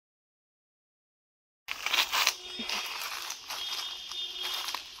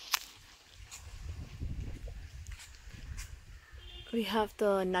We have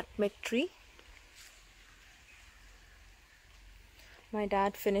the nutmeg tree. My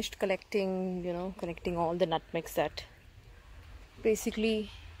dad finished collecting all the nutmegs that basically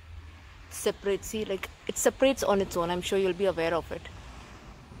separate. See, like it separates on its own. I'm sure you'll be aware of it.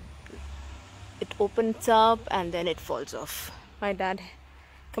 It opens up and then it falls off. My dad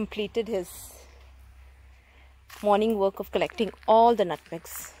completed his morning work of collecting all the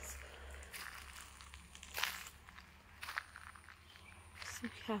nutmegs. So we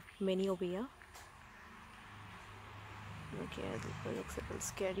have many over here. Okay, this looks a little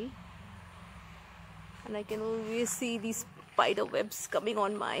scary. And I can always see these spider webs coming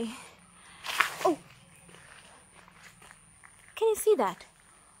on my... Oh! Can you see that?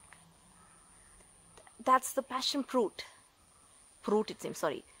 That's the passion fruit. Fruit it seems,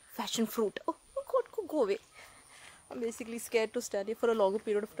 sorry. Passion fruit. Oh God, go away. I'm basically scared to stand here for a longer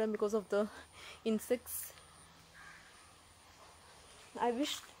period of time because of the insects. I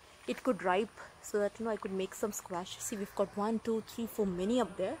wish it could ripe so that I could make some squash. See, we've got 1, 2, 3, 4, many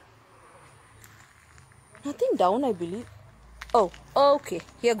up there. Nothing down, I believe. Oh, okay.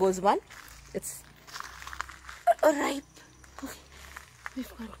 Here goes one. It's ripe. Okay.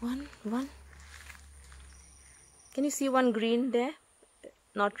 We've got one. Can you see one green there?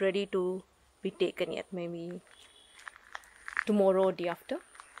 Not ready to be taken yet. Maybe tomorrow or day after.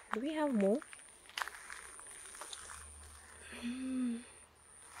 Do we have more?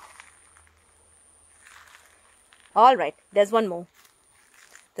 All right. There's one more.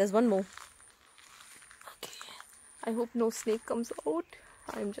 Okay. I hope no snake comes out.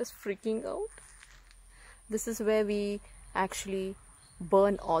 I'm just freaking out. This is where we actually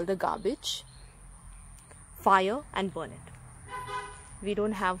burn all the garbage. Fire and burn it. We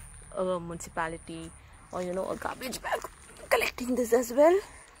don't have a municipality or a garbage bag collecting this as well.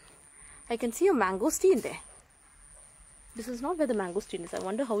 I can see a mangosteen there. This is not where the mangosteen is. I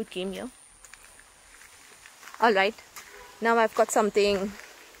wonder how it came here. Alright, now I've got something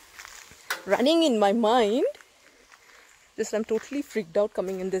running in my mind. Just I'm totally freaked out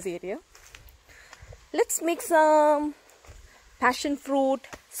coming in this area. Let's make some passion fruit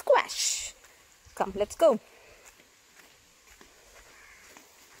squash. Come, let's go.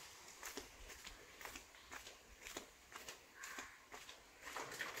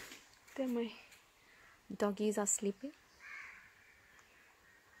 There my doggies are sleeping.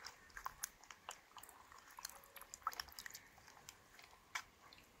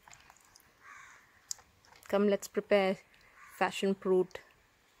 Come, let's prepare passion fruit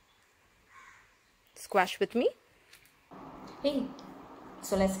squash with me. Hey,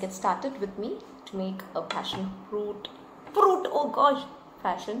 so let's get started with me to make a passion fruit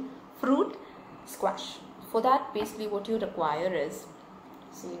squash. For that, basically what you require is,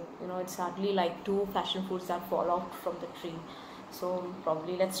 see, it's hardly like 2 passion fruits that fall out from the tree. So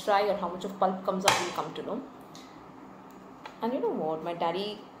probably let's try, or how much of pulp comes out, we'll come to know. And you know what, my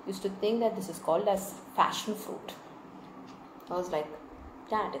daddy used to think that this is called as passion fruit. I was like,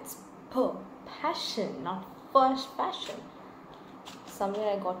 Dad, it's passion, not first passion.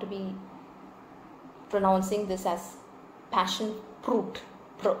 Somewhere I got to be pronouncing this as passion fruit.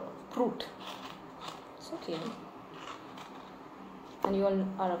 It's okay. And you all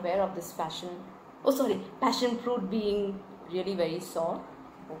are aware of this passion fruit being really very sour.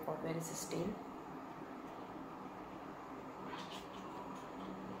 Oh God, where is his tail?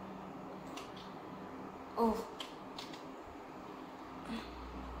 Oh.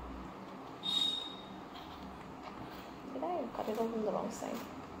 Did I cut it off on the wrong side?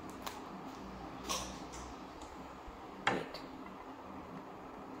 Wait.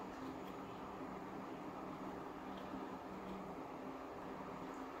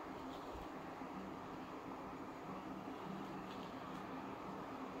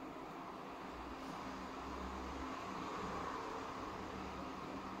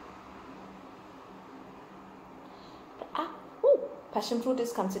 Passion fruit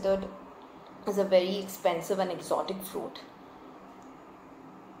is considered as a very expensive and exotic fruit.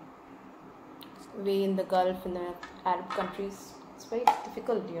 Way in the Gulf, in the Arab countries, it's very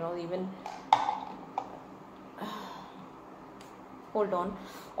difficult, even hold on,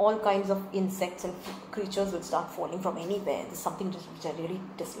 all kinds of insects and creatures will start falling from anywhere. This is something which I really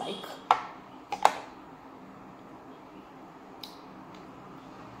dislike.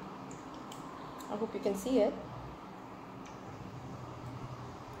 I hope you can see it.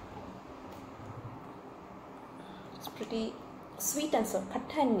 It's pretty sweet and so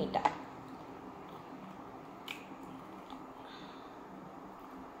khatta and meeta.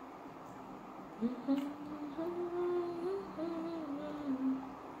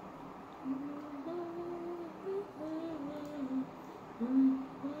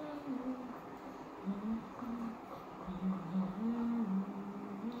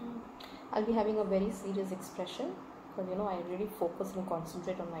 I'll be having a very serious expression because I really focus and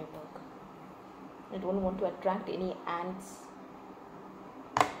concentrate on my work. I don't want to attract any ants.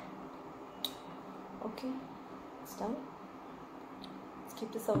 Okay, it's done. Let's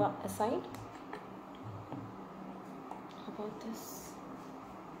keep this aside. How about this?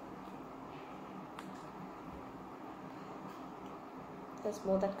 There's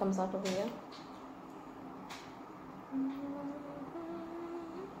more that comes out over here.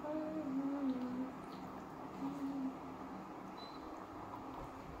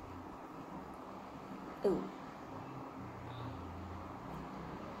 Ooh.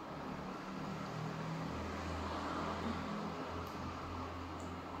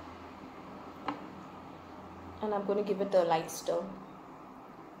 And I'm going to give it a light stir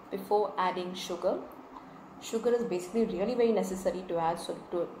before adding sugar. Sugar is basically really very necessary to add, so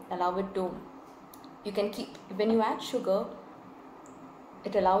to allow it to, you can keep, when you add sugar,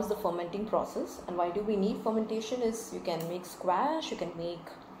 it allows the fermenting process. And why do we need fermentation is you can make squash, you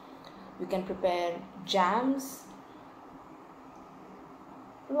can prepare jams,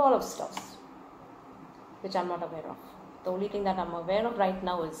 a lot of stuffs which I'm not aware of. The only thing that I'm aware of right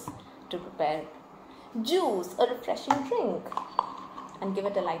now is to prepare juice, a refreshing drink, and give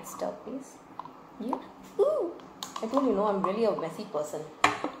it a light stir, please. Yeah. Ooh, I told you, I'm really a messy person.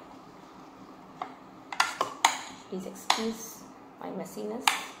 Please excuse my messiness.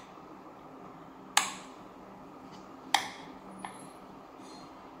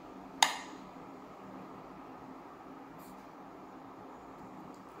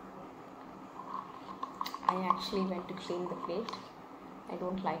 I actually went to clean the plate. I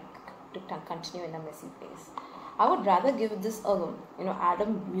don't like to continue in a messy place. I would rather give this add a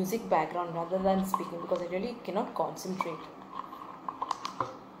music background rather than speaking because I really cannot concentrate.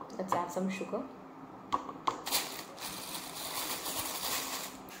 Let's add some sugar.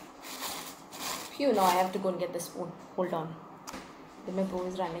 Phew, now I have to go and get the spoon. Hold on. Then my bro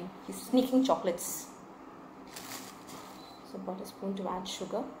is running. He's sneaking chocolates. So about a spoon to add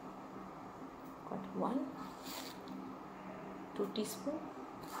sugar. Got 1, 2 teaspoons.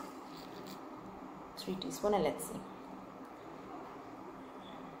 3 teaspoons, and let's see.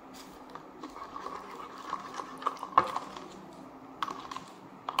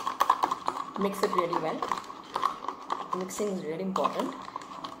 Mix it really well. Mixing is really important.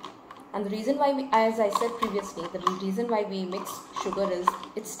 And the reason why as I said previously, the reason why we mix sugar is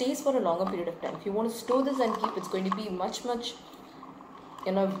it stays for a longer period of time. If you want to store this and keep, it's going to be much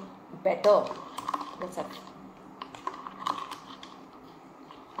better. That's it.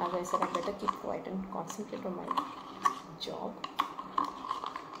 As I said, I better keep quiet and concentrate on my job.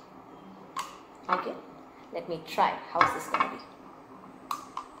 Okay, let me try. How's this going to be?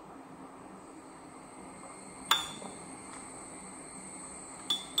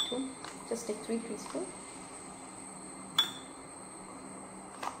 Just take 3 teaspoons.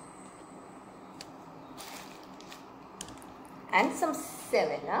 And some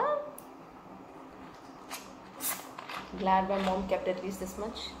 7-Up. Glad my mom kept at least this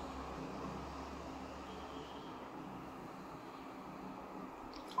much.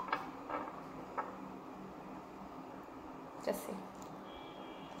 Just see.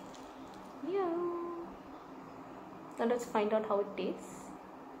 Yeah. Now let's find out how it tastes.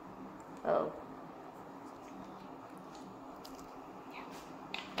 Oh. Yeah.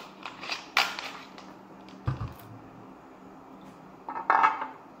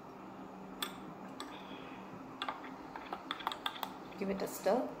 Give it a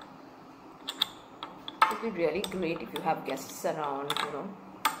stir. It would be really great if you have guests around,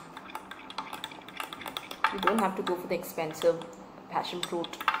 You don't have to go for the expensive passion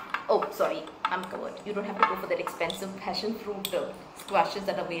fruit. Oh, sorry, I'm covered. You don't have to go for that expensive passion fruit squashes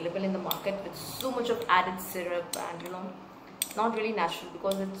that are available in the market with so much of added syrup and, not really natural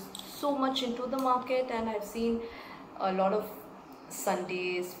because it's so much into the market. And I've seen a lot of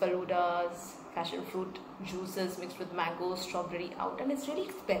sundaes, faludas, passion fruit juices mixed with mango, strawberry out, and it's really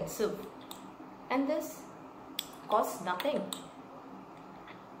expensive. And this costs nothing.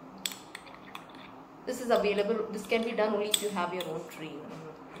 This is available. This can be done only if you have your own tree.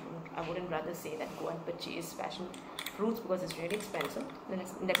 I wouldn't rather say that go and purchase passion fruits because it's really expensive.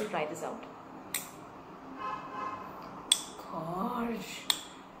 Let me try this out. Gosh.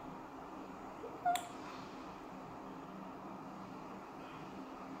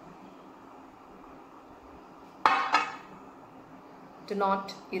 Do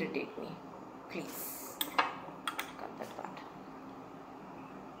not irritate me, please. Cut that part.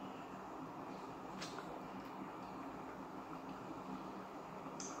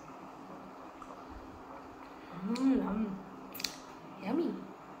 Yummy.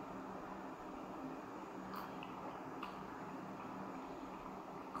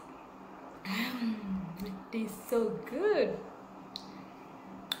 so good.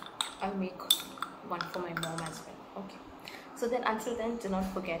 I'll make one for my mom as well. Okay. So then, until then, do not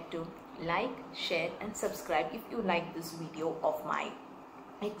forget to like, share and subscribe if you like this video of my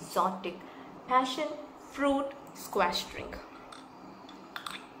exotic passion fruit squash drink.